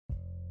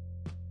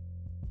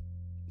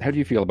How do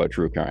you feel about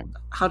true crime?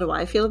 How do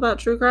I feel about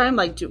true crime?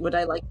 Like, would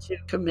I like to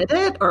commit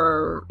it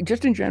or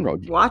Just in general.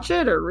 watch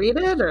it or read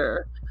it,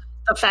 or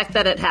the fact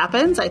that it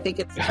happens? I think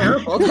it's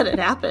terrible that it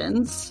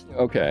happens.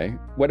 Okay.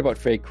 What about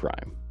fake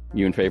crime?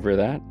 You in favor of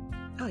that?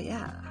 Oh,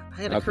 yeah.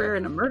 I had a career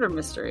in murder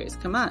mysteries.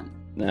 Come on.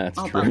 That's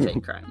all true. about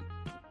fake crime.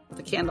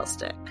 The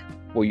Candlestick.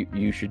 Well,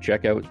 you should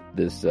check out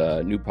this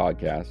new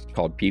podcast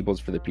called Peoples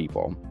for the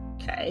People.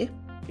 Okay.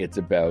 It's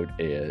about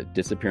a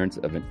disappearance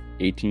of an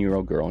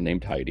 18-year-old girl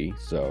named Heidi.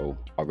 So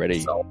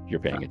already you're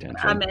paying attention.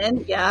 I'm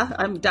in. Yeah.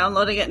 I'm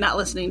downloading it, not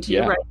listening to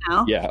you right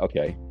now. Yeah.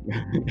 Okay.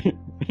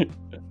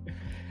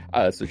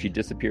 So she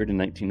disappeared in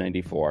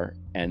 1994.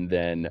 And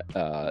then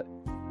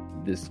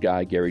this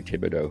guy, Gary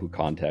Thibodeau, who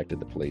contacted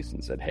the police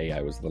and said, hey,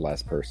 I was the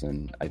last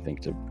person, I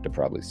think, to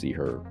probably see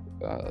her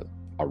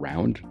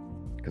around,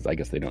 because I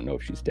guess they don't know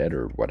if she's dead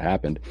or what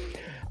happened.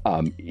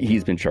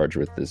 He's been charged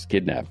with this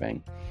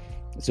kidnapping.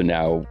 So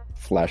now,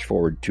 flash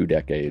forward 2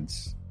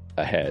 decades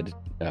ahead,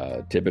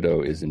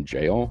 Thibodeau is in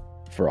jail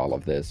for all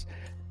of this.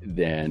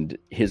 Then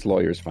his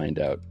lawyers find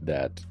out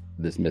that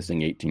this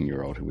missing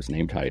 18-year-old who was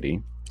named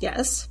Heidi.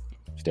 Yes.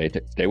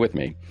 Stay with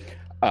me.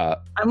 I'm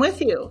with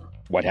you.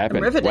 What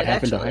happened? Riveted, what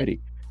happened actually. to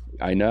Heidi?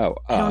 I know.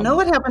 I don't know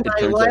what happened to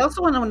Heidi. Well, I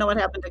also want to know what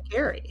happened to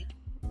Gary.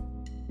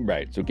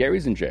 Right. So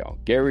Gary's in jail.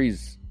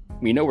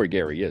 We know where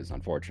Gary is,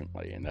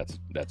 unfortunately, and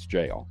that's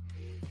jail.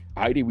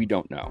 Heidi, we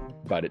don't know,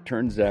 but it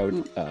turns out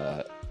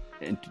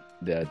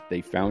that they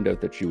found out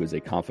that she was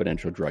a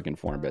confidential drug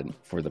informant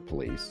for the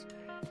police,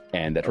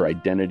 and that her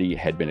identity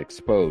had been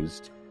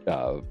exposed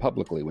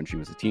publicly when she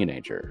was a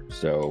teenager.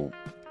 So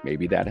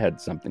maybe that had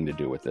something to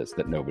do with this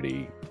that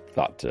nobody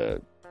thought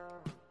to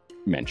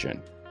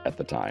mention at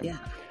the time. Yeah.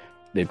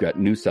 They've got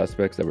new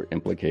suspects that were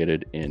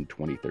implicated in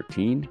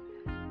 2013,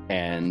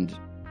 and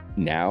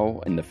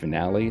now in the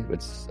finale,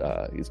 which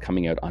is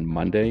coming out on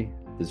Monday,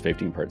 this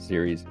 15-part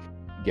series,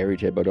 Gary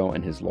Thibodeau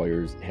and his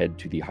lawyers head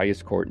to the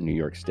highest court in New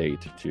York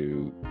State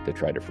to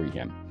try to free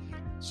him.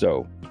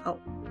 So,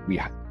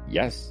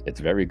 yes, it's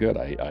very good.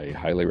 I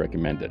highly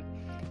recommend it.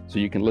 So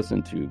you can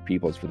listen to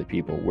Peoples for the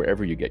People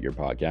wherever you get your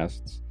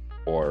podcasts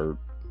or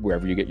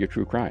wherever you get your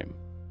true crime.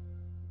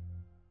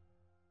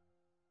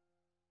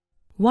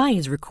 Y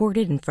is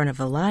recorded in front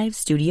of a live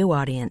studio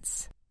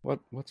audience.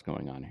 What's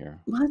going on here?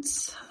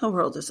 The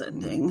world is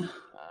ending.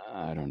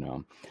 I don't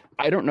know.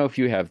 I don't know if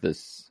you have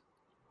this,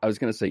 I was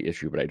going to say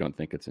issue, but I don't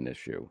think it's an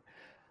issue,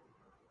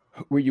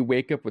 where you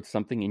wake up with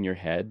something in your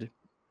head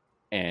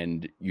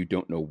and you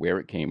don't know where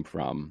it came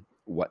from,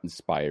 what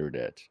inspired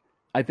it.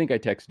 I think I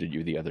texted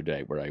you the other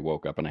day where I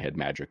woke up and I had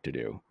magic to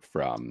do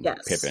from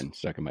Pippin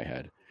stuck in my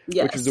head,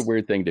 which is a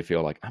weird thing to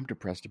feel like I'm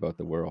depressed about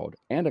the world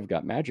and I've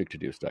got magic to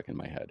do stuck in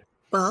my head.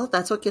 Well,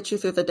 that's what gets you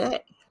through the day.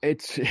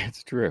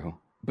 It's true.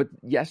 But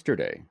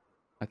yesterday,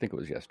 I think it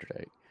was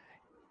yesterday,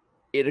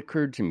 it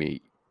occurred to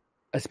me,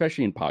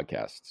 especially in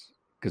podcasts,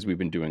 because we've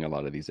been doing a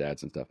lot of these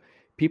ads and stuff,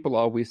 people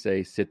always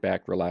say, sit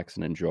back, relax,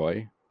 and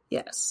enjoy.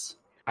 Yes.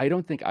 I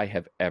don't think I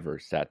have ever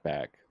sat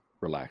back,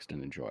 relaxed,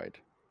 and enjoyed.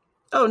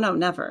 Oh, no,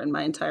 never in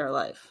my entire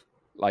life.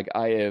 Like,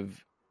 I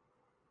have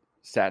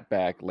sat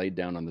back, laid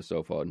down on the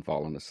sofa, and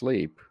fallen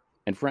asleep.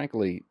 And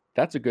frankly,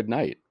 that's a good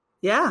night.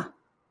 Yeah.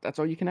 That's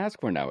all you can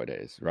ask for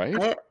nowadays,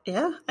 right?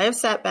 I have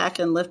sat back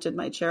and lifted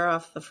my chair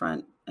off the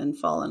front and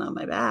fallen on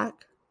my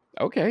back.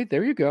 Okay,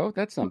 there you go.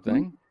 That's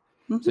something.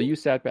 Mm-hmm. So you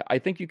sat back. I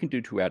think you can do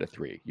 2 out of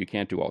 3. You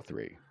can't do all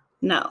 3.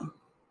 No.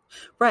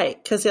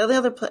 Right. Because the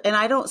other and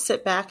I don't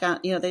sit back on,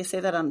 they say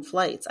that on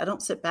flights. I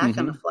don't sit back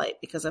on a flight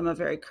because I'm a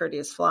very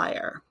courteous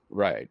flyer.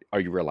 Right.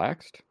 Are you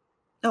relaxed?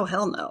 Oh,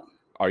 hell no.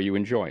 Are you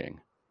enjoying?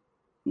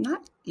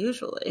 Not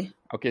usually.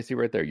 Okay, see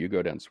right there. You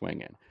go down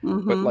swinging.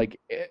 Mm-hmm. But like,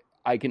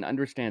 I can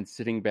understand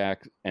sitting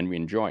back and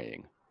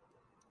enjoying.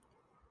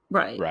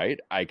 Right. Right?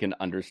 I can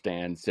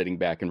understand sitting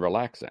back and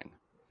relaxing.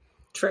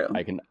 True.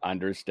 I can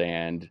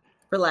understand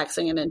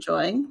relaxing and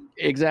enjoying.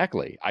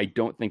 Exactly. I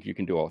don't think you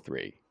can do all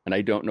 3. And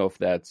I don't know if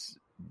that's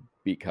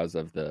because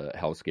of the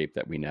hellscape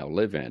that we now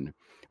live in,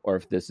 or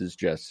if this is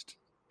just,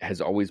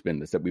 has always been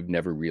this, that we've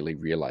never really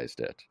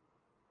realized it.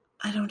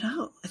 I don't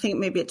know. I think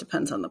maybe it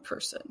depends on the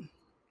person.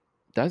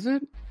 Does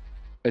it?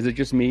 Is it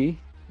just me?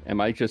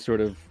 Am I just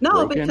sort of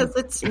No, broken? Because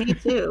it's me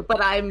too,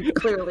 but I'm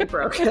clearly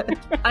broken.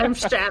 I'm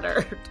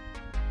shattered.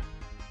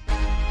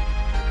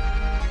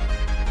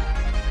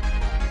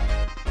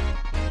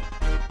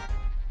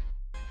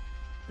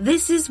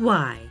 This is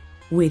Why,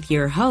 with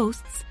your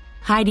hosts,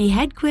 Heidi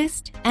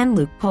Hedquist and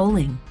Luke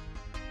Poling.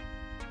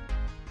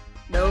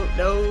 No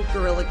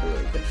Gorilla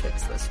Glue could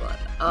fix this one.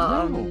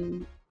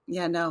 No.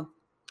 Yeah, no.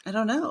 I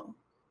don't know.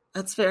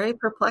 That's very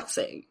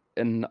perplexing.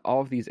 And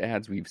all of these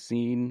ads we've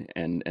seen,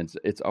 and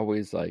it's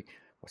always like,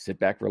 well, sit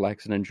back,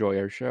 relax, and enjoy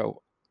our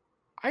show.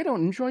 I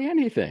don't enjoy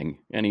anything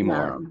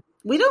anymore. No.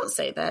 We don't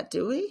say that,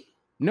 do we?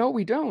 No,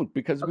 we don't,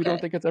 because we don't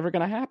think it's ever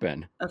going to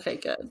happen. Okay,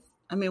 good.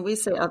 I mean, we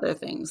say other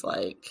things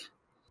like,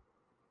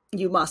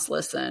 you must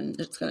listen.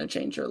 It's going to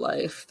change your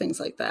life. Things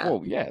like that.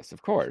 Oh, yes,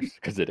 of course,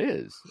 because it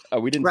is.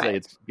 We didn't say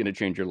it's going to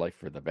change your life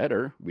for the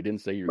better. We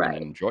didn't say you're going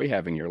to enjoy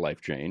having your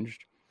life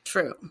changed.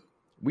 True.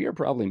 we are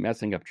probably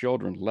messing up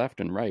children left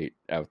and right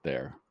out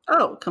there.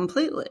 Oh,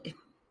 completely.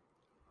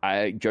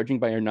 Judging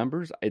by our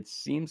numbers, it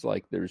seems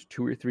like there's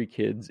 2 or 3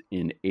 kids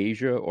in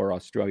Asia or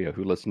Australia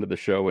who listen to the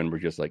show and we're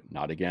just like,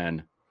 not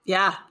again.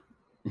 Yeah.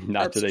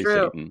 Not today,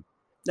 true. Satan.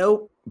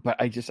 Nope.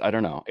 But I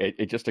don't know.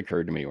 It just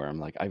occurred to me where I'm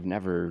like, I've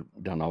never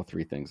done all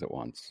 3 things at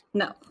once.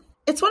 No.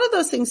 It's one of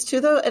those things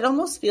too, though. It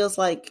almost feels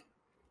like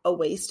a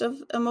waste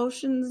of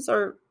emotions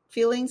or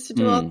feelings to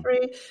do all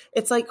 3.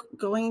 It's like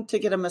going to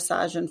get a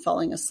massage and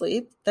falling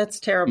asleep. That's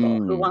terrible.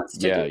 Who wants to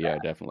do that? Yeah,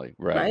 definitely.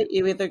 Right.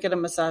 You either get a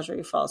massage or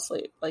you fall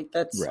asleep. Like,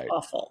 that's right.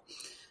 awful.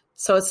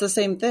 So it's the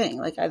same thing.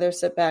 Like, either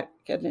sit back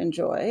and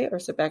enjoy or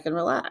sit back and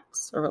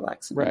relax, or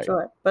relax and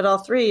enjoy. But all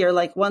 3, you're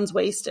like, one's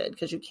wasted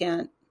because you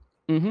can't,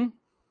 you know.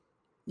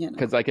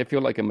 Because like, I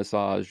feel like a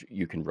massage,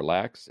 you can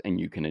relax and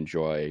you can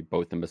enjoy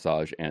both the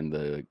massage and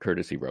the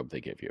courtesy robe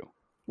they give you.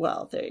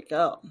 Well, there you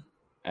go.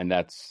 And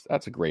that's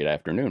a great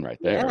afternoon right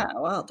there. Yeah,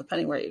 well,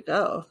 depending where you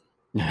go.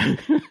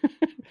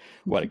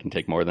 What, it can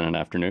take more than an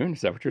afternoon?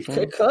 Is that what you're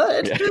saying? It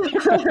could. Yeah.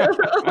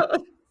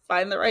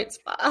 Find the right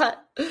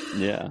spot.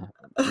 Yeah,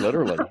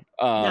 literally.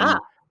 Yeah.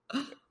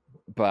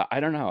 But I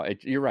don't know.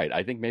 You're right.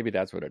 I think maybe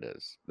that's what it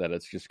is. That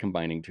it's just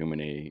combining too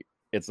many.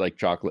 It's like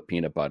chocolate,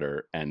 peanut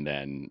butter, and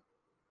then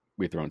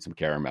we throw in some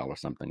caramel or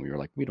something. We were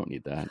like, we don't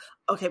need that.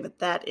 Okay, but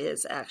that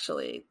is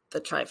actually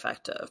the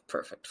trifecta of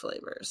perfect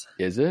flavors.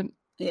 Is it?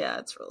 Yeah,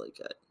 it's really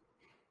good.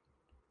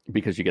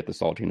 Because you get the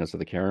saltiness of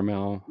the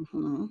caramel?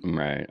 Mm-hmm.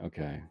 Right,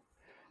 okay.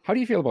 How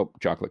do you feel about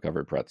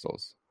chocolate-covered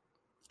pretzels?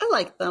 I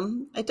like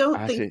them. I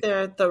don't think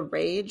they're the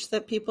rage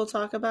that people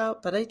talk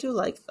about, but I do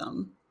like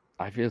them.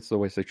 I feel it's the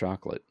waste of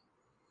chocolate.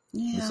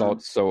 Yeah. The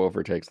salt so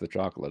overtakes the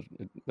chocolate.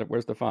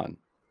 Where's the fun?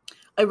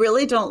 I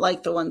really don't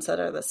like the ones that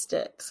are the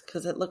sticks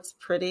because it looks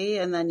pretty,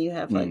 and then you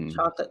have like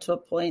chocolate to a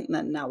point, and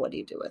then now what do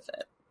you do with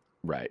it?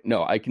 Right.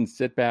 No, I can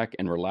sit back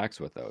and relax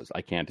with those.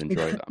 I can't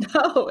enjoy them.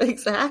 No,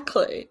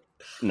 exactly.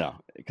 No,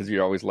 because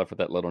you're always left with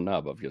that little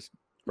nub of just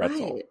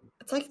pretzel. Right.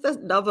 It's like the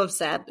nub of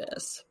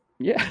sadness.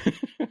 Yeah.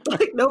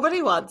 Like,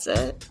 nobody wants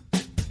it.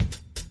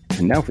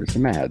 And now for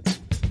some ads.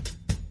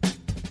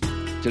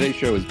 Today's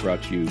show is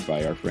brought to you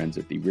by our friends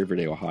at the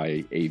Riverdale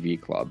High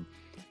AV Club,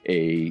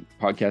 a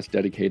podcast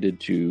dedicated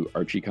to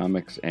Archie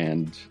comics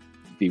and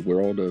the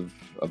world of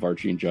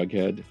Archie and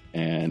Jughead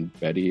and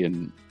Betty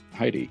and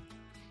Heidi.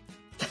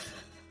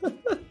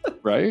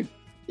 Right?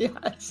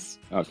 Yes.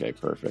 Okay,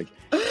 perfect.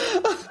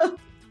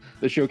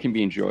 The show can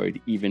be enjoyed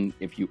even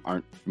if you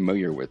aren't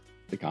familiar with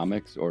the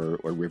comics or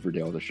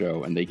Riverdale, the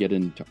show, and they get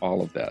into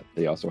all of that.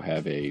 They also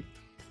have a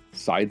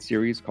side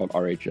series called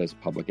RHS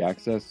Public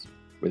Access,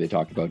 where they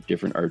talk about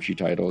different Archie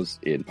titles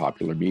in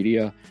popular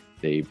media.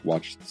 They've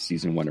watched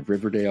season 1 of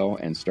Riverdale,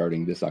 and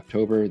starting this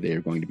October, they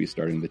are going to be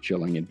starting The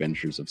Chilling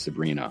Adventures of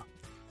Sabrina.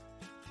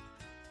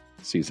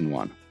 Season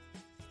 1.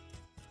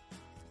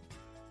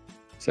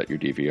 Set your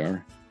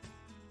DVR.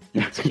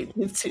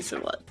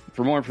 Season 1.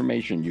 For more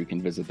information, you can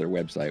visit their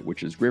website,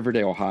 which is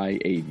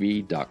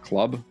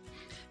riverdalehighav.club.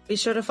 Be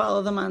sure to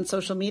follow them on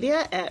social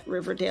media at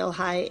Riverdale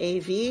High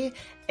AV,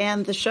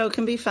 and the show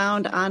can be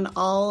found on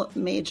all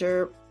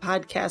major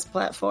podcast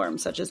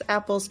platforms such as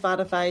Apple,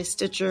 Spotify,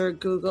 Stitcher,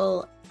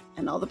 Google,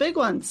 and all the big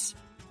ones.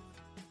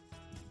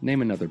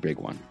 Name another big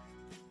one.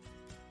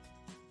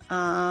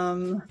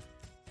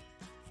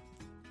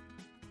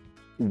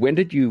 When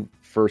did you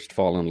first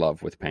fall in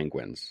love with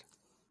penguins?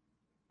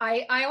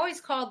 I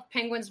always called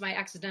penguins my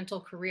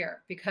accidental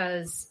career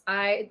because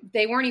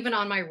they weren't even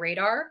on my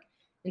radar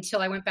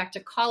until I went back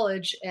to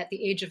college at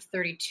the age of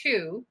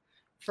 32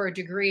 for a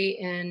degree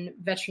in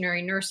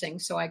veterinary nursing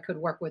so I could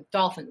work with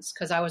dolphins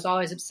because I was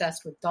always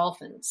obsessed with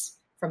dolphins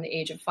from the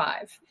age of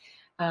 5.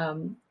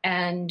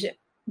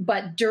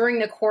 But during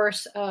the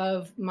course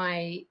of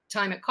my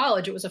time at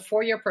college, it was a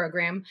 4-year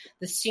program.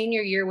 The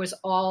senior year was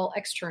all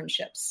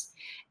externships.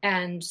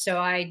 And so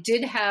I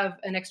did have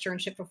an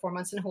externship for 4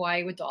 months in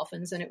Hawaii with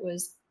dolphins, and it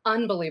was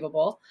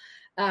unbelievable.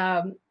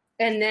 And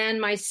then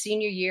my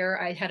senior year,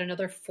 I had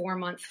another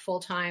 4-month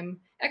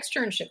full-time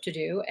externship to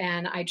do,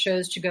 and I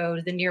chose to go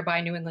to the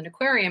nearby New England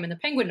Aquarium in the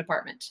penguin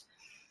department.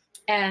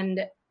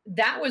 And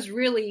that was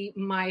really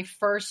my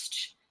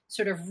first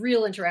sort of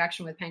real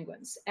interaction with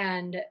penguins.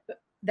 And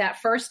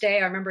that first day,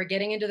 I remember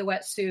getting into the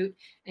wetsuit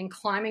and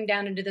climbing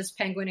down into this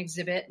penguin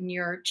exhibit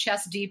near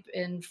chest deep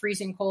in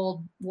freezing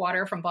cold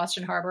water from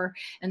Boston Harbor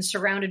and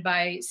surrounded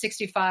by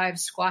 65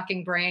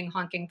 squawking, braying,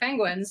 honking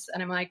penguins.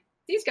 And I'm like,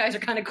 these guys are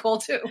kind of cool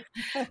too.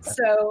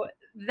 So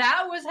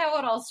that was how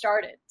it all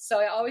started. So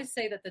I always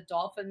say that the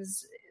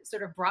dolphins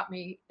sort of brought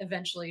me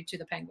eventually to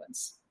the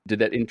penguins. Did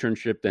that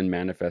internship then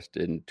manifest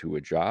into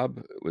a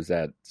job? Was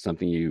that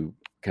something you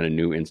kind of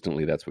knew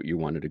instantly that's what you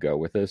wanted to go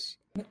with this?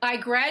 I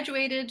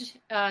graduated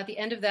at the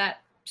end of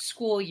that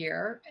school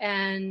year,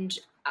 and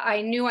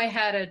I knew I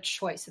had a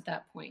choice at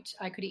that point.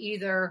 I could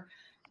either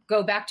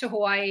go back to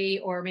Hawaii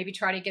or maybe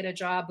try to get a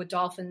job with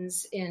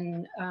dolphins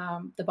in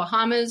the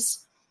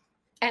Bahamas,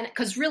 and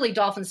because really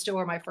dolphins still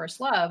were my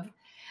first love.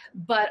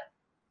 But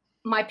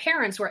my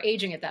parents were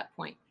aging at that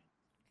point.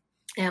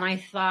 And I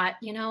thought,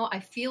 I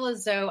feel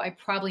as though I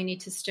probably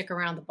need to stick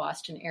around the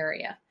Boston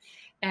area.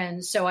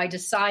 And so I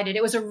decided,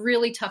 it was a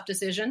really tough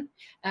decision,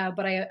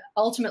 but I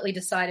ultimately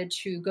decided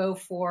to go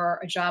for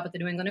a job at the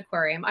New England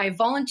Aquarium. I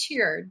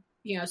volunteered,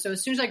 so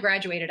as soon as I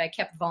graduated, I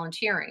kept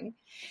volunteering.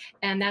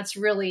 And that's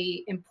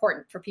really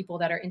important for people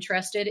that are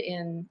interested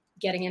in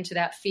getting into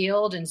that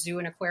field and zoo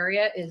and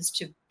aquaria, is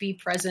to be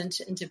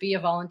present and to be a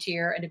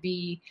volunteer and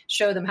to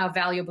show them how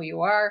valuable you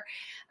are,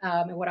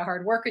 and what a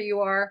hard worker you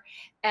are.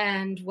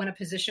 And when a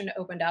position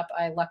opened up,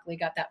 I luckily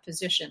got that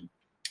position.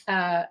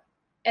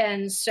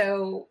 And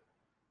so,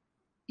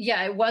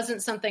 yeah, it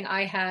wasn't something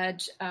I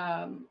had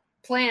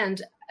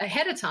planned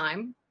ahead of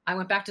time. I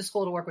went back to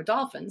school to work with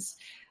dolphins,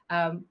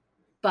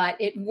 but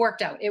it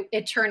worked out.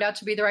 It turned out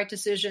to be the right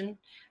decision.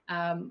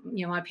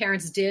 My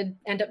parents did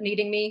end up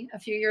needing me a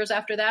few years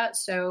after that.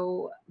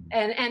 So,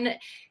 and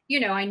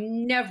I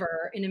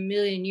never in a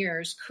million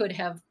years could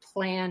have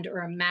planned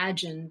or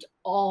imagined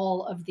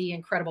all of the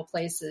incredible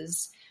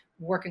places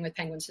working with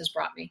penguins has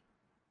brought me.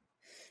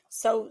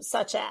 So,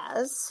 such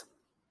as?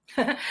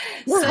 So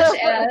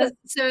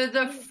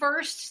the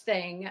first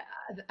thing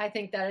I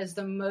think that is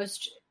the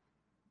most,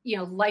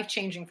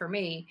 life-changing for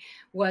me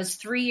was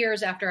 3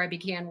 years after I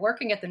began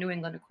working at the New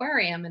England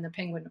Aquarium in the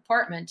penguin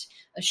department,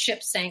 a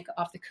ship sank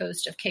off the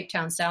coast of Cape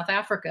Town, South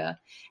Africa,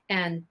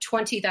 and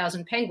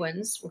 20,000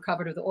 penguins were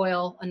covered with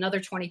oil.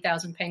 Another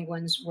 20,000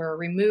 penguins were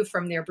removed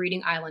from their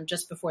breeding island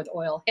just before the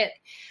oil hit.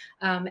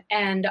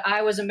 And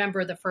I was a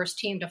member of the first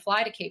team to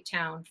fly to Cape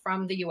Town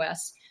from the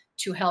U.S.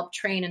 to help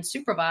train and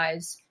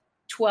supervise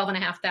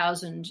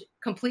 12,500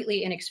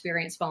 completely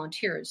inexperienced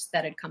volunteers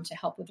that had come to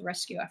help with the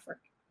rescue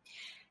effort.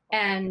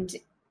 And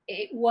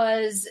it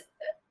was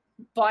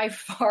by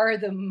far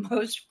the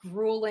most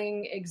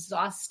grueling,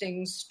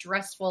 exhausting,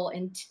 stressful,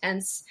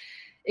 intense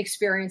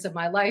experience of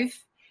my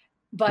life,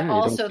 but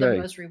also the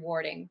most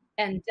rewarding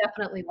and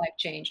definitely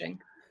life-changing.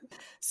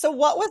 So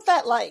what was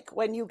that like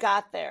when you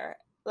got there?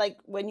 Like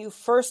when you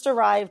first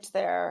arrived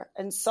there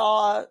and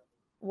saw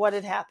what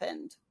had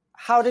happened?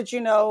 How did you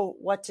know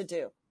what to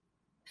do?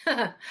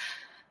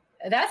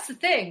 That's the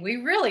thing. We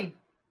really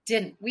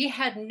didn't. We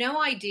had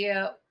no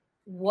idea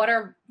what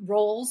our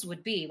roles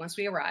would be once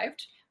we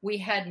arrived. We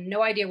had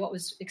no idea what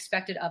was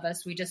expected of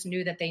us. We just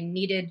knew that they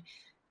needed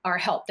our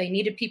help. They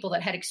needed people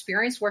that had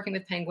experience working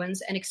with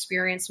penguins and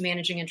experience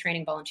managing and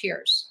training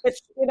volunteers. Which,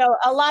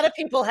 a lot of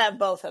people have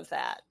both of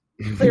that.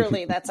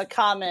 Clearly, that's a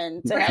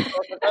common to have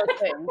both of those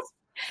things.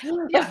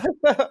 Yeah.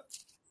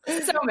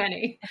 So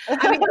many.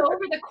 I mean,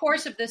 over the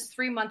course of this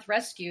 3-month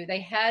rescue, they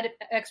had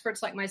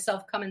experts like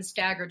myself come in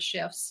staggered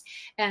shifts.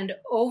 And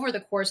over the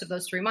course of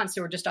those 3 months,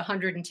 there were just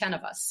 110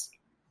 of us.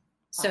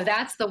 So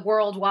that's the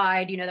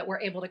worldwide, that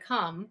we're able to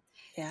come.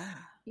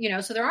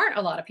 Yeah. So there aren't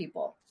a lot of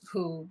people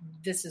who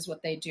this is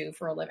what they do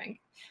for a living.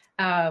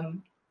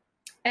 And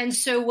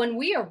so when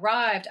we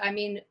arrived, I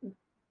mean,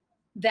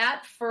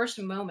 that first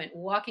moment,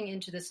 walking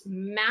into this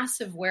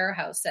massive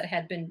warehouse that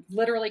had been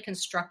literally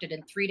constructed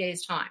in 3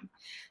 days' time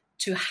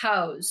to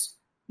house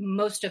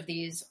most of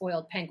these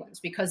oiled penguins,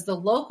 because the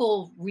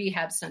local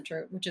rehab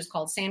center, which is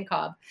called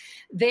Sandcob,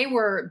 they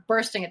were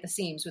bursting at the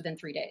seams within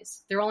 3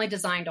 days. They're only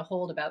designed to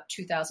hold about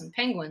 2,000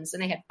 penguins,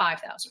 and they had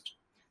 5,000.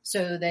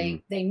 So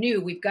they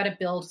knew we've got to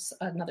build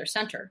another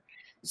center.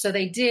 So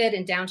they did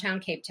in downtown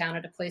Cape Town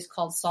at a place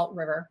called Salt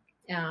River,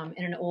 in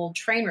an old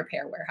train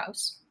repair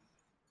warehouse.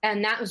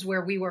 And that was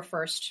where we were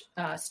first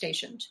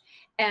stationed.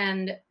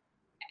 And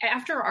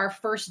after our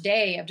first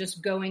day of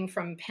just going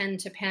from pen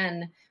to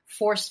pen,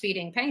 force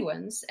feeding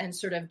penguins and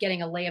sort of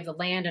getting a lay of the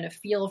land and a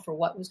feel for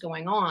what was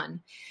going on,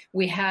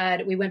 we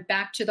went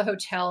back to the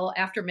hotel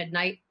after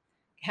midnight,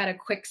 had a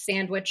quick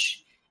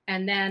sandwich,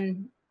 and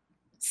then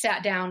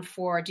sat down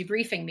for a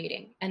debriefing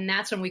meeting. And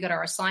that's when we got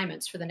our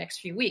assignments for the next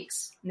few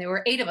weeks. And there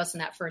were 8 of us in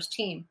that first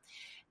team.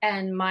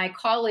 And my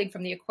colleague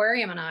from the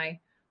aquarium and I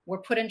were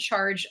put in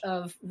charge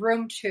of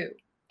room 2.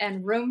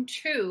 And room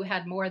 2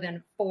 had more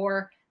than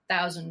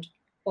 4,000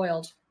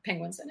 oiled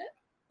penguins in it.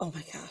 Oh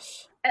my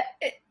gosh.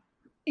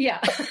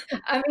 Yeah.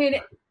 I mean,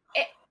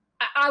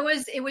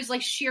 it was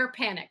like sheer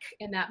panic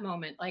in that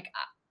moment. Like,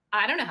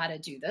 I don't know how to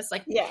do this.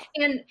 Like, yeah.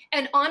 And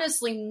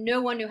honestly,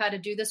 no one knew how to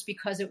do this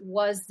because it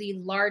was the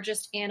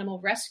largest animal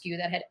rescue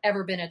that had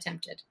ever been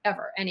attempted,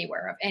 ever,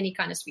 anywhere, of any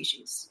kind of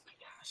species. Oh my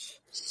gosh.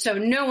 So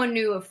no one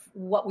knew if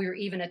what we were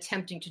even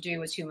attempting to do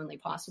was humanly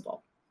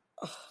possible.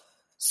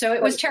 So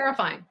it was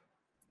terrifying.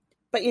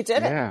 But you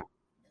did it. Yeah.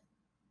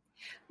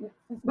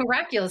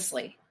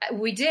 Miraculously,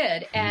 we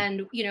did.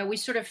 And, we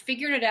sort of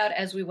figured it out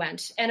as we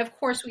went. And of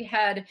course, we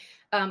had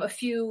a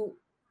few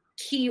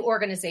key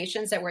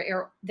organizations that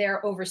were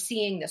there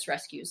overseeing this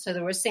rescue. So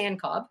there was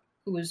Sandcob,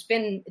 who has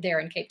been there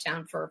in Cape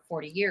Town for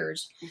 40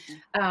 years.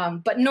 Mm-hmm.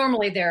 But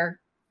normally they're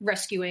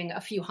rescuing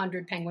a few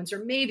hundred penguins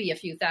or maybe a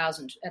few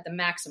thousand at the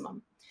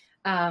maximum.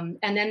 And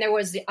then there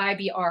was the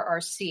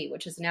IBRRC,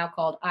 which is now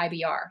called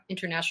IBR,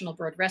 International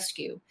Bird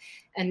Rescue.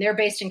 And they're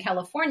based in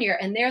California,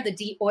 and they're the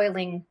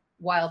de-oiling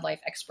wildlife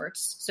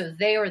experts. So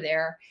they were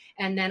there.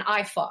 And then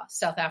IFA,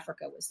 South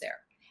Africa, was there.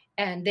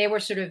 And they were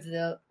sort of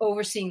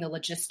overseeing the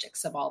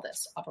logistics of all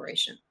this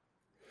operation.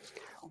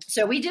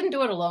 So we didn't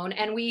do it alone,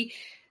 and we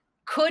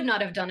could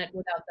not have done it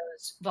without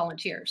those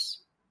volunteers.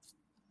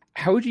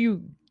 How do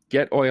you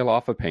get oil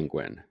off a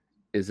penguin?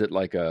 Is it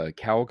like a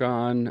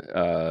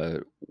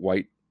Calgon,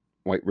 White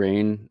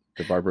Rain,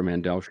 the Barbara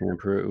Mandel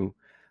shampoo?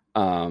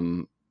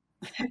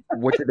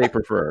 What do they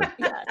prefer?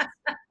 Yes,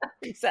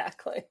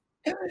 exactly.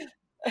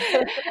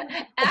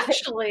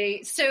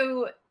 Actually,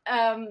 so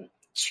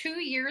 2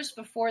 years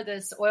before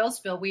this oil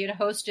spill, we had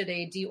hosted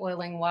a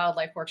de-oiling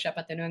wildlife workshop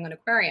at the New England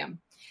Aquarium,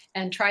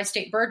 and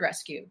Tri-State Bird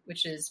Rescue,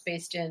 which is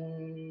based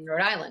in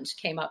Rhode Island,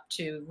 came up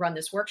to run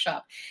this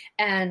workshop.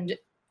 And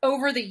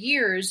over the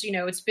years,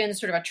 it's been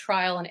sort of a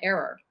trial and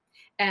error.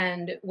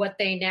 And what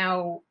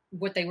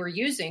they were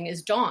using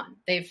is Dawn.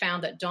 They've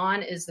found that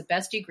Dawn is the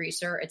best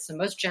degreaser. It's the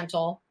most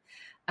gentle.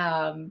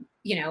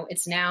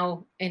 It's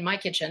now in my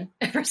kitchen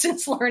ever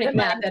since learning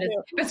that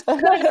it's good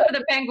for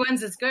the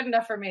penguins. It's good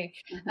enough for me.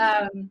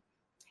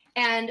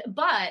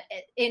 But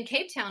in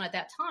Cape Town at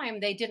that time,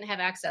 they didn't have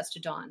access to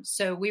Dawn.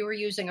 So we were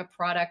using a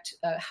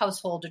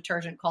household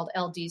detergent called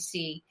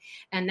LDC.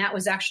 And that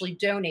was actually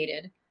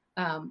donated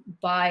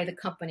by the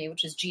company,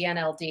 which is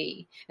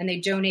GNLD. And they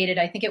donated,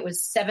 I think it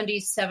was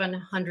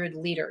 7,700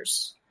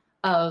 liters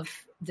of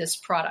this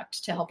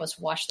product to help us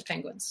wash the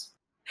penguins.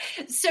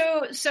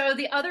 So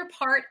the other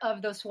part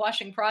of this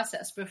washing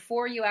process,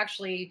 before you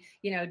actually,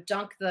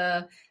 dunk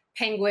the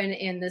penguin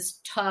in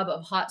this tub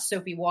of hot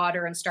soapy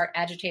water and start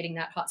agitating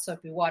that hot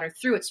soapy water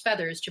through its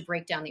feathers to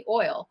break down the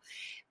oil,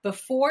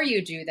 before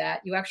you do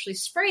that, you actually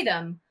spray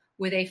them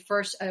with a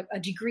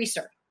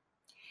degreaser.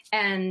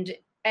 And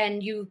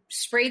you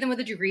spray them with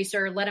a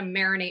degreaser, let them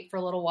marinate for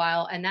a little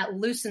while, and that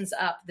loosens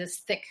up this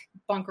thick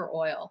bunker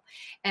oil.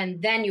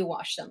 And then you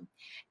wash them.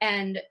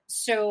 And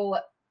so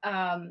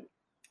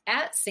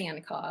at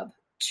Sand Cobb,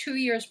 2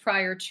 years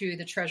prior to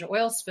the Treasure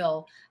oil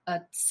spill,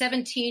 a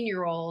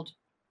 17-year-old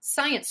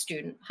science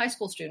student, high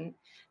school student,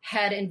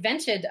 had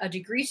invented a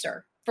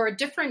degreaser for a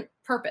different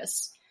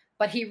purpose.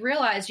 But he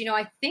realized,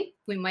 I think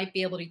we might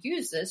be able to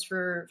use this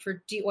for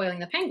de-oiling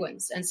the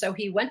penguins. And so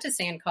he went to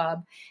Sand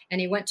Cobb and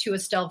he went to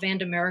Estelle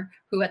Vandermeer,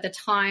 who at the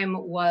time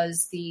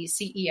was the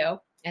CEO,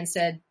 and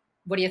said,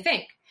 what do you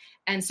think?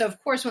 And so, of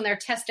course, when they're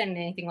testing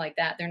anything like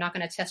that, they're not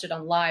going to test it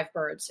on live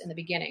birds in the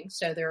beginning.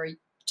 So they're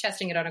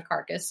testing it on a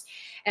carcass.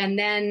 And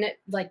then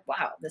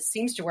wow, this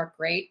seems to work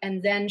great.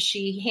 And then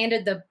she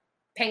handed the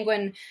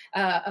penguin,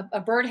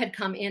 a bird had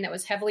come in that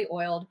was heavily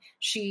oiled.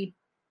 She,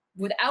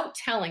 without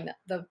telling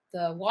the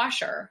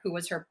washer, who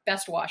was her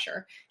best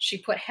washer, she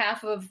put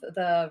half of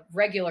the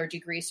regular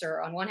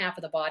degreaser on one half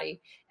of the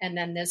body. And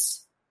then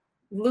this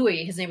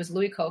Louis, his name was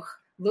Louis Koch,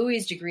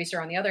 Louis's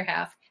degreaser on the other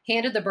half,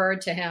 handed the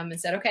bird to him and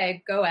said,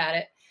 okay, go at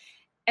it.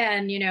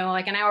 And,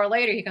 an hour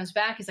later, he comes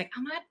back. He's like,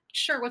 I'm not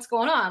sure what's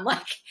going on.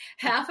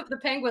 Half of the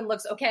penguin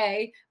looks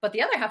okay, but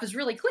the other half is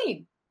really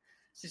clean.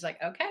 She's like,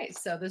 okay,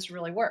 so this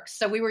really works.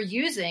 So we were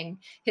using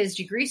his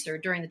degreaser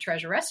during the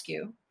Treasure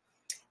rescue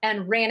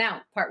and ran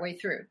out partway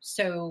through.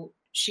 So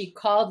she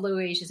called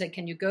Louis. She said,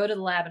 can you go to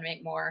the lab and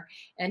make more?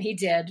 And he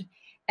did.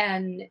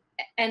 And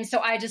so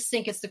I just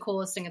think it's the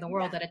coolest thing in the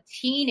world that a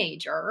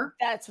teenager.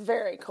 That's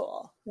very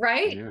cool.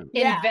 Right?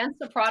 Yeah. Invents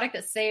a product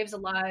that saves the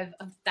lives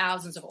of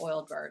thousands of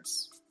oiled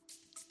birds.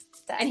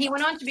 And he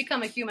went on to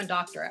become a human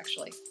doctor,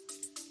 actually.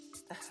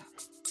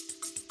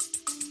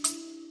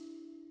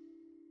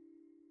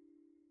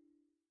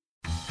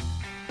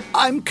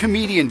 I'm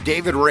comedian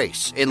David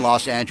Race in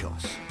Los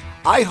Angeles.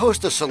 I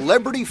host a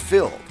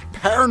celebrity-filled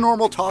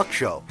paranormal talk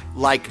show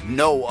like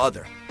no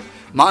other.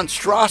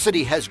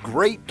 Monstrosity has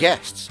great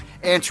guests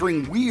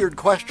answering weird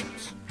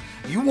questions.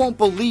 You won't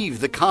believe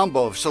the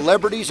combo of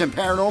celebrities and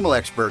paranormal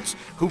experts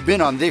who've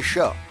been on this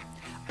show.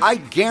 I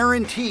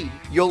guarantee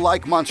you'll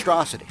like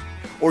Monstrosity,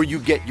 or you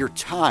get your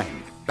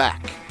time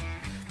back.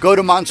 Go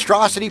to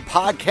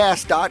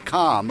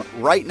monstrositypodcast.com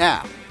right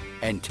now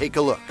and take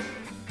a look.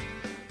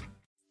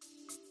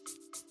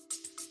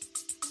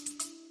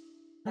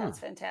 That's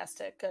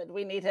fantastic. Good.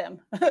 We need him.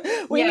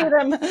 We need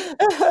him.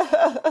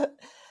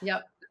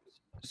 Yep.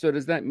 So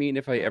does that mean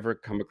if I ever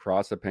come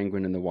across a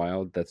penguin in the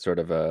wild that sort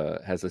of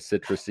has a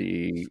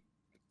citrusy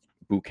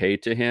bouquet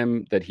to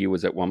him, that he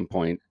was at one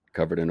point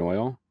covered in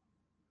oil?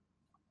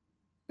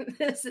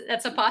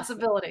 That's a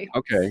possibility.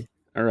 Okay.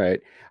 All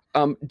right.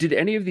 Did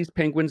any of these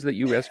penguins that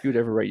you rescued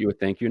ever write you a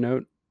thank you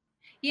note?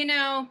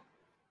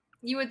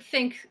 You would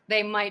think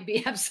they might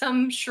have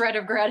some shred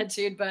of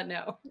gratitude, but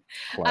no.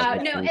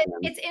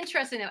 It's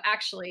interesting though.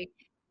 Actually,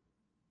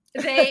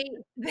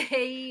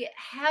 they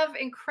have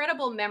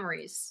incredible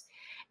memories,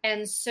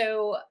 and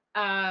so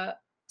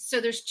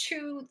there's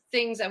two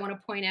things I want to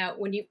point out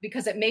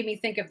because it made me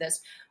think of this.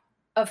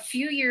 A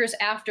few years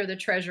after the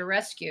Treasure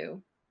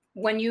rescue,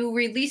 when you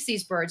release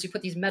these birds, you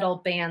put these metal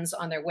bands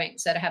on their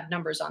wings that have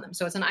numbers on them.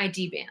 So it's an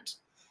ID band,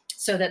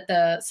 so that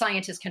the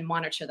scientists can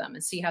monitor them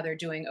and see how they're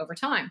doing over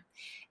time.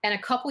 And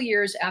a couple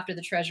years after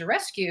the Treasure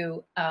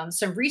rescue,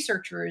 some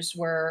researchers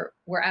were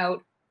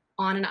out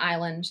on an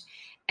island,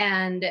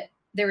 and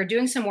they were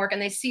doing some work, and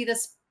they see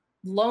this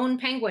lone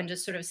penguin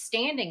just sort of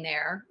standing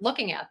there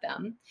looking at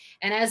them.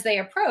 And as they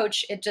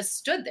approach, it just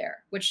stood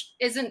there, which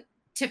isn't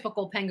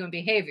typical penguin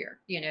behavior.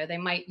 They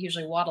might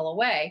usually waddle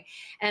away.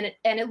 And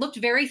it looked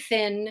very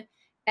thin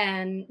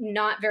and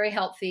not very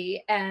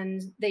healthy.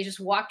 And they just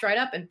walked right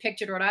up and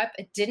picked it right up.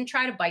 It didn't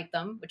try to bite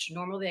them, which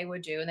normally they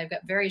would do. And they've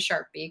got very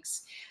sharp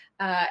beaks.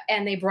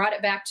 And they brought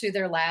it back to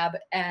their lab.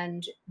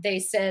 And they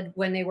said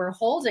when they were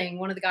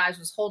one of the guys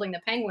was holding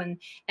the penguin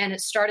and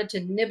it started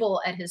to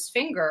nibble at his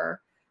finger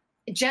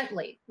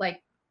gently,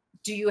 like,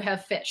 do you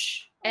have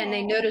fish? And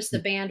they noticed the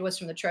band was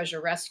from the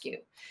Treasure Rescue.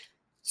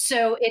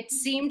 So it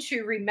seemed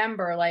to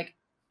remember, like,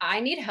 I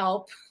need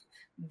help.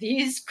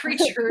 These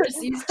creatures,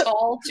 these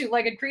tall,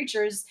 two-legged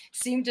creatures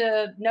seem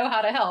to know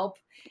how to help.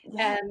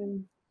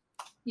 And,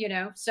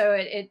 so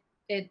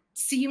it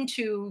seemed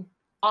to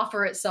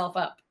offer itself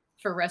up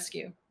for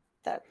rescue.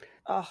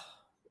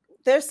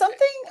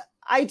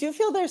 I do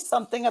feel there's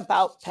something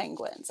about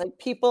penguins. Like,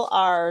 people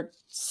are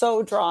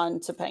so drawn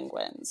to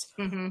penguins.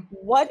 Mm-hmm.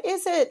 What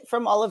is it,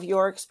 from all of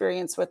your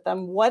experience with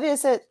them, what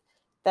is it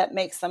that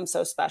makes them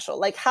so special?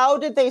 Like, how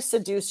did they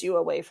seduce you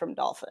away from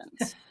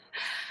dolphins?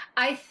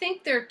 I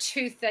think there are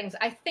two things.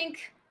 I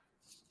think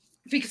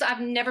because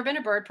I've never been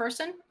a bird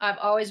person, I've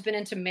always been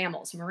into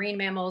mammals, marine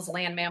mammals,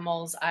 land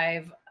mammals.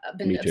 I've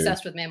been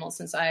obsessed with mammals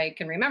since I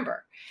can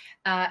remember.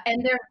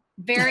 And they're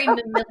very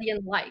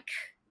mammalian-like.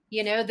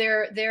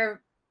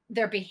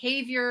 Their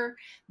behavior,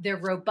 their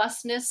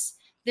robustness,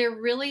 they're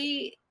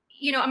really,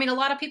 a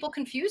lot of people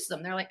confuse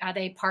them. They're like, are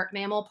they part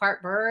mammal,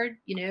 part bird?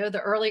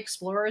 The early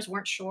explorers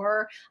weren't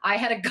sure. I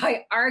had a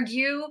guy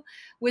argue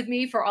with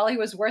me for all he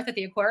was worth at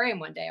the aquarium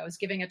one day. I was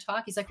giving a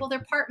talk. He's like, well,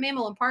 they're part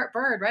mammal and part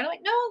bird, right? I'm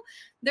like, no,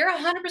 they're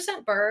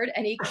 100% bird.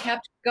 And he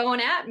kept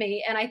going at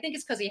me. And I think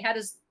it's because he had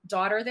his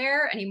daughter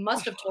there and he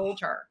must have told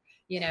her,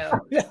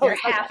 they're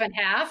half and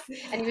half.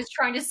 And he was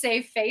trying to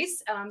save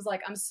face. And I was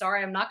like, I'm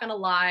sorry, I'm not going to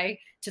lie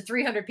to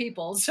 300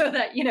 people so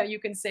that, you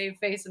can save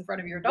face in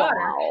front of your daughter.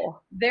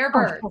 Wow. They're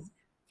birds.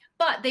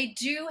 But they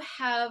do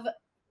have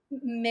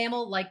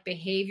mammal-like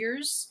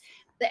behaviors.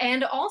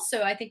 And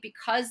also, I think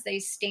because they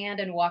stand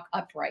and walk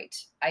upright,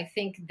 I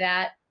think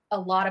that a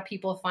lot of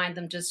people find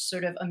them just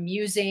sort of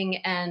amusing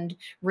and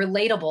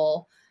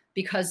relatable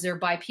because they're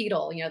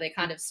bipedal. They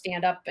kind of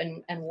stand up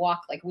and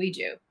walk like we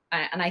do.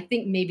 And I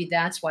think maybe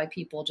that's why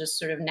people just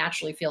sort of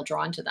naturally feel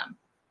drawn to them.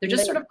 They're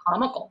just sort of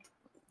comical.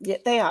 Yeah,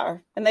 they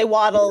are. And they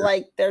waddle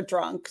like they're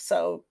drunk.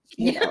 So,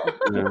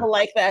 people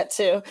like that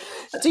too.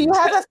 Do you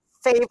have a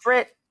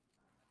favorite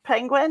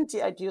penguin?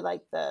 Do you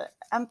like the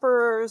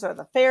emperors or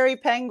the fairy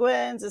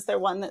penguins? Is there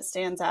one that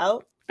stands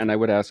out? And I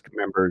would ask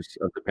members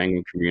of the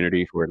penguin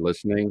community who are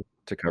listening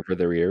to cover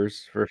their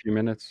ears for a few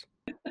minutes.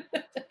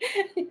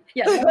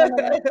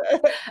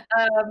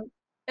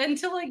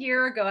 Until a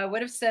year ago, I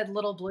would have said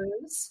little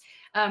blues.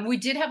 We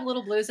did have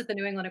little blues at the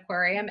New England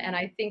Aquarium. And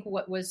I think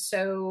what was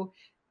so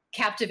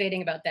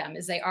captivating about them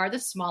is they are the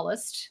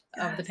smallest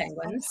of the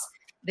penguins.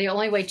 They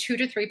only weigh 2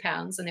 to 3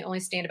 pounds and they only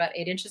stand about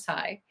 8 inches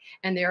high.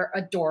 And they're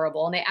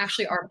adorable. And they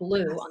actually are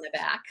blue on the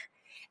back.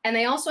 And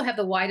they also have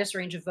the widest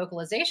range of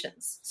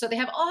vocalizations. So they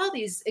have all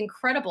these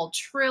incredible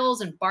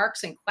trills and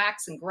barks and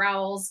quacks and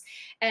growls.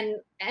 And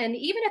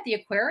even at the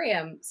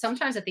aquarium,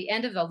 sometimes at the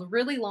end of a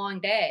really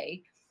long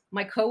day,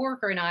 my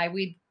coworker and I,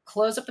 we'd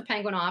close up the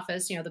penguin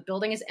office. The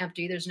building is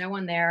empty. There's no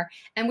one there.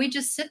 And we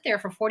just sit there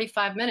for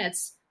 45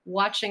 minutes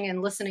watching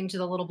and listening to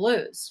the little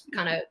blues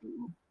kind of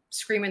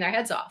screaming their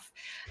heads off.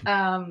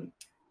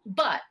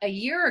 But a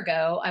year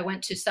ago, I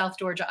went to South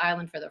Georgia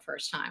Island for the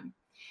first time.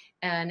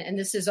 And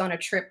this is on a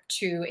trip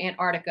to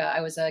Antarctica.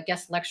 I was a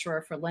guest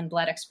lecturer for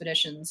Lindblad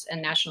Expeditions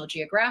and National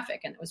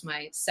Geographic, and it was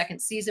my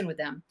second season with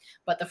them,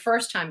 but the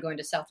first time going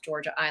to South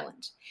Georgia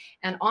Island.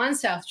 And on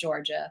South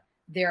Georgia,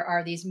 there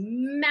are these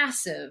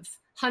massive,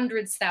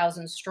 hundreds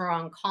thousand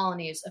strong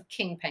colonies of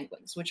king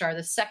penguins, which are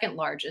the second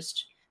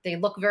largest. They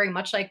look very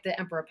much like the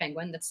emperor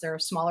penguin. That's their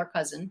smaller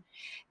cousin.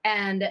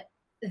 And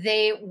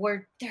they're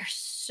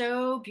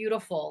so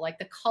beautiful, like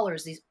the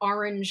colors, these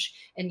orange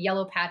and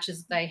yellow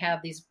patches. They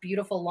have these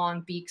beautiful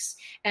long beaks.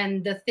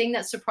 And the thing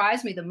that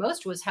surprised me the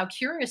most was how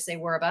curious they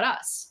were about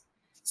us.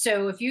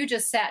 So if you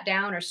just sat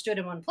down or stood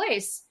in one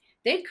place,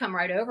 they'd come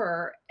right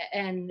over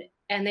and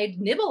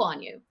they'd nibble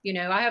on you.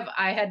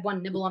 I had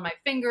one nibble on my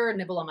finger,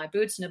 nibble on my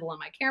boots, nibble on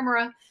my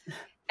camera.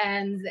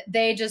 And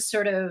they just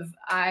sort of,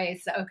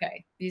 I thought,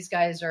 okay, these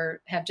guys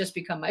have just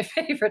become my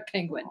favorite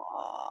penguin.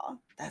 Aw,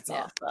 that's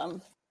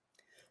awesome.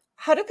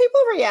 How do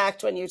people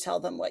react when you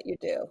tell them what you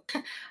do?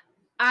 When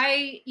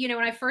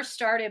I first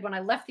started, when I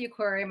left the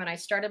aquarium and I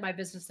started my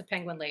business, The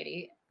Penguin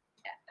Lady,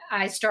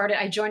 I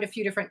joined a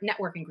few different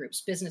networking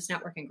groups, business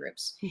networking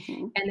groups.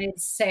 Mm-hmm. And they'd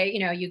say,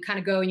 you kind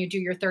of go and you do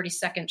your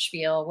 30-second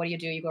spiel. What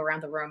do? You go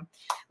around the room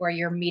where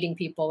you're meeting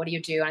people. What do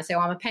you do? And I say,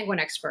 well, I'm a penguin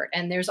expert.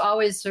 And there's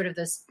always sort of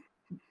this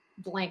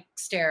blank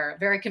stare,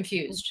 very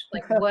confused.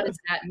 Like, what does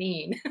that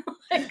mean?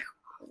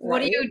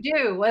 What do you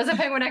do? What does a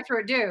penguin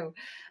expert do?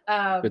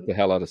 Get the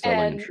hell out of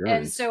selling insurance.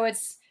 And so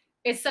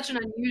it's such an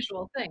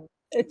unusual thing.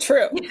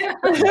 True.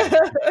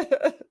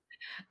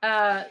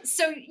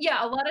 So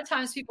yeah, a lot of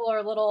times people are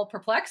a little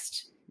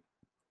perplexed.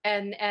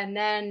 And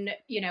then,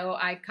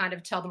 I kind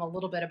of tell them a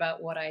little bit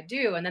about what I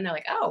do. And then they're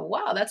like, oh,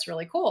 wow, that's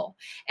really cool.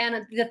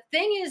 And the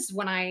thing is,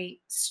 when I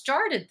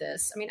started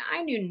this,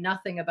 I knew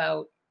nothing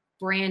about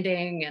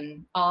branding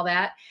and all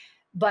that.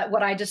 But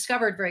what I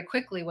discovered very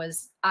quickly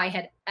was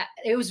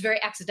it was very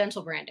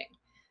accidental branding.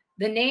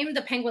 The name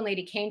The Penguin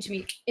Lady came to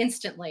me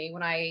instantly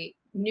when I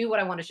knew what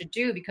I wanted to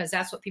do, because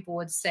that's what people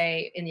would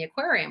say in the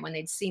aquarium when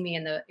they'd see me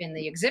in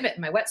the exhibit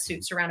in my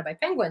wetsuit surrounded by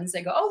penguins.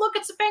 They go, oh, look,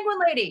 it's a penguin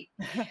lady.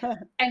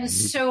 And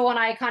so when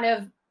I kind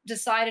of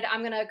decided I'm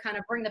going to kind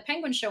of bring the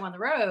penguin show on the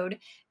road,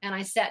 and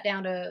I sat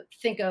down to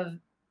think of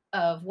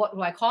what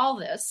do I call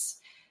this,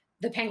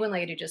 the penguin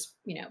lady just,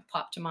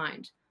 popped to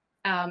mind.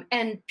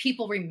 And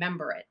people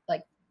remember it.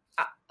 Like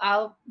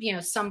I'll,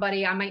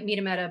 somebody, I might meet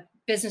him at a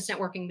business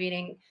networking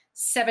meeting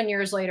 7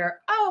 years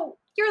later. Oh,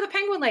 you're the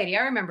penguin lady.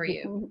 I remember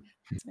you.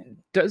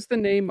 Does the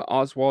name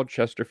Oswald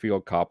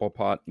Chesterfield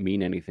Cobblepot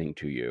mean anything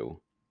to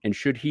you? And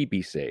should he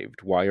be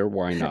saved? Why or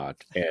why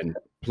not? And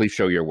please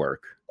show your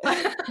work.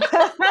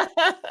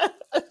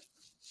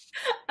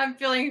 I'm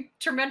feeling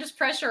tremendous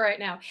pressure right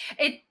now.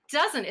 It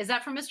doesn't. Is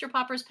that from Mr.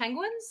 Popper's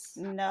Penguins?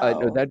 No.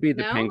 No, that'd be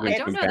the Penguin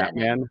from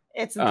Batman.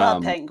 It's the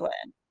Penguin.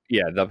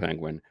 Yeah, the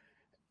Penguin.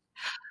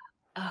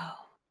 Oh.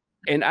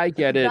 And I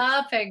get it.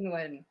 The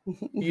Penguin.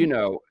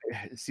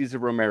 Cesar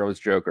Romero's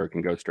Joker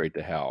can go straight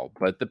to hell.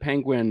 But the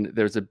Penguin,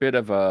 there's a bit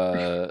of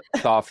a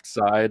soft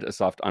side, a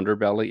soft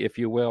underbelly, if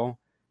you will.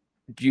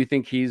 Do you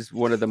think he's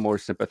one of the more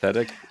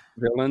sympathetic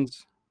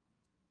villains?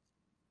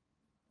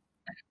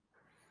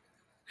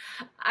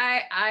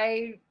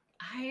 I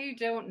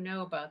don't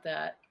know about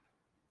that.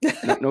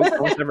 No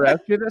one's ever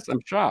asked you this?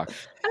 I'm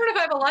shocked. I don't know if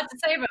I have a lot to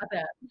say about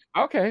that.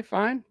 Okay,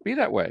 fine. Be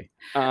that way.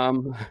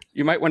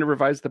 You might want to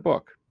revise the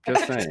book.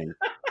 Just saying.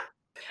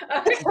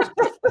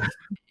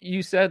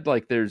 You said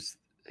there's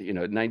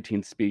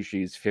 19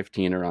 species,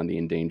 15 are on the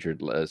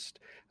endangered list.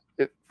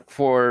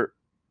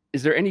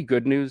 Is there any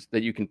good news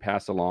that you can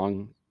pass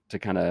along to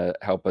kind of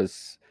help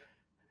us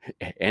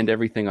end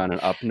everything on an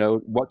up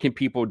note? What can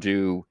people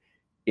do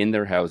in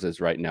their houses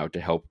right now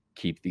to help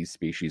keep these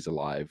species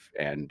alive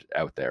and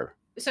out there?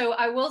 So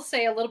I will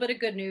say a little bit of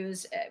good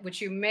news, which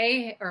you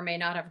may or may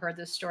not have heard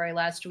this story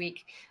last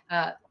week,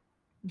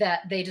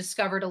 that they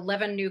discovered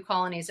 11 new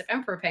colonies of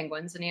emperor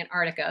penguins in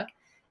Antarctica.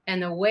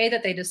 And the way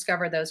that they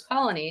discovered those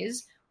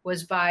colonies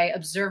was by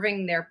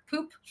observing their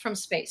poop from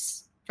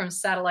space, from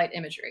satellite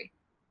imagery.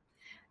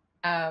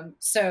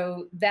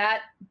 So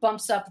that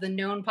bumps up the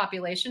known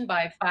population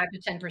by 5 to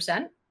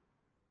 10%.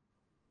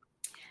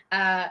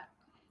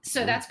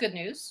 So that's good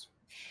news.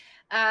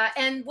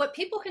 And what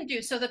people can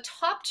do, so the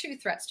top 2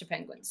 threats to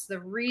penguins,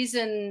 the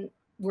reason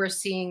we're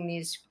seeing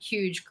these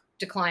huge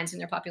declines in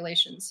their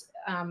populations,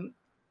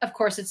 of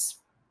course, it's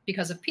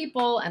because of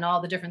people and all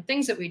the different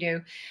things that we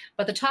do.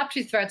 But the top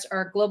 2 threats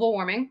are global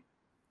warming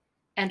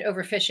and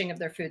overfishing of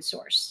their food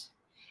source.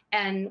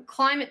 And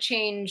climate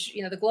change,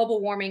 the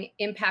global warming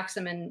impacts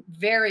them in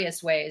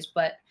various ways,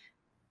 but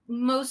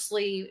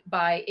mostly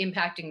by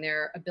impacting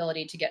their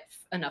ability to get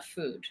enough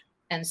food.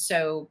 And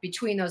so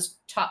between those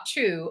top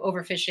 2,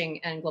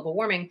 overfishing and global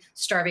warming,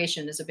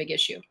 starvation is a big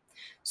issue.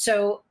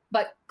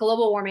 But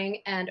global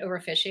warming and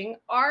overfishing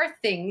are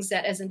things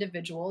that as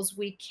individuals,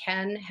 we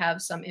can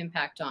have some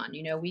impact on.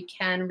 We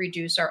can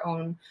reduce our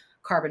own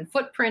carbon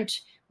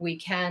footprint. We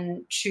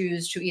can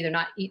choose to either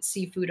not eat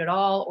seafood at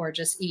all or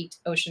just eat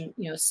ocean,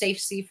 safe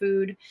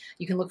seafood.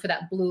 You can look for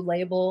that blue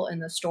label in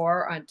the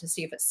store to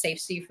see if it's safe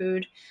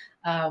seafood,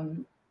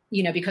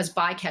 because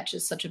bycatch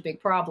is such a big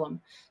problem.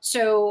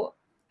 So,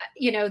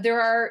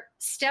 there are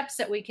steps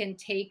that we can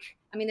take.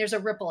 There's a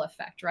ripple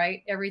effect,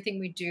 right? Everything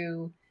we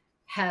do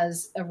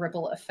has a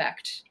ripple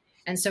effect.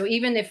 And so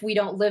even if we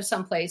don't live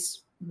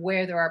someplace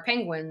where there are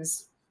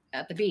penguins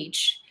at the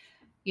beach,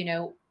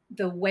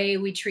 the way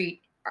we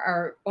treat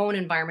our own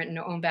environment in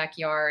our own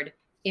backyard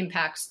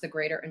impacts the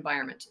greater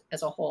environment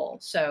as a whole.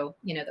 So,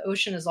 the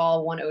ocean is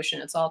all one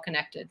ocean. It's all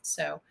connected.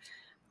 So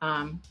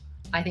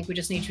I think we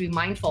just need to be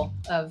mindful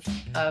of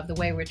the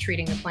way we're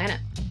treating the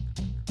planet.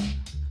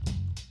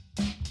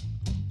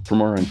 For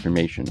more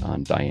information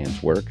on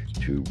Dyan's work,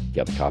 to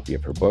get a copy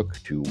of her book,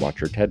 to watch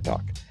her TED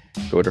Talk,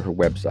 go to her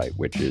website,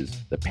 which is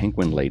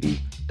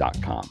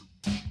thepenguinlady.com.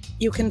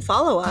 You can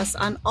follow us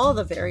on all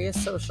the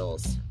various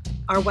socials.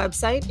 Our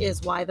website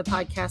is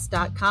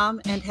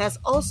whythepodcast.com and has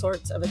all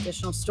sorts of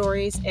additional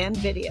stories and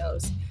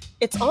videos.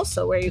 It's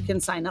also where you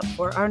can sign up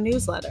for our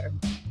newsletter.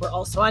 We're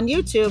also on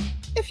YouTube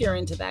if you're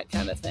into that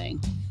kind of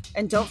thing.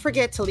 And don't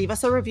forget to leave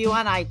us a review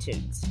on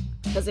iTunes,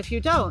 because if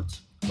you don't,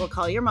 we'll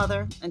call your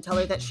mother and tell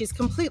her that she's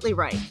completely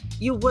right.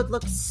 You would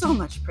look so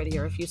much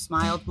prettier if you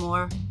smiled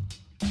more.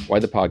 Why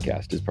the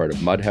Podcast is part of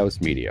Mudhouse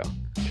Media.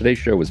 Today's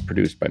show was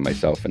produced by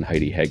myself and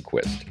Heidi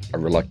Hedquist. Our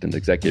reluctant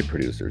executive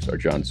producers are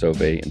John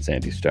Sauvé and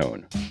Sandy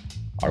Stone.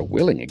 Our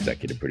willing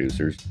executive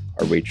producers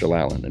are Rachel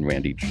Allen and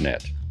Randy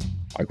Jeanette.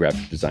 Our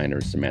graphic designer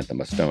is Samantha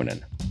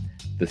Mustonen.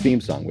 The theme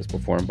song was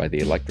performed by the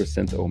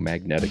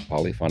Electrosynth-O-Magnetic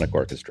Polyphonic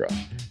Orchestra.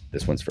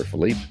 This one's for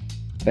Philippe.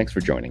 Thanks for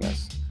joining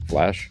us.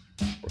 Flash,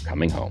 we're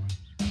coming home.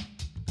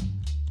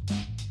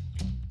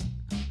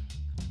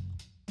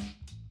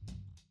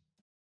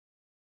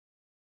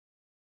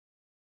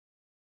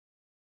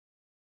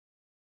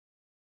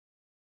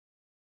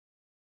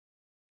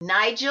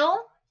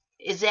 Nigel,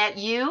 is that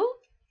you?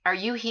 Are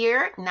you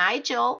here, Nigel?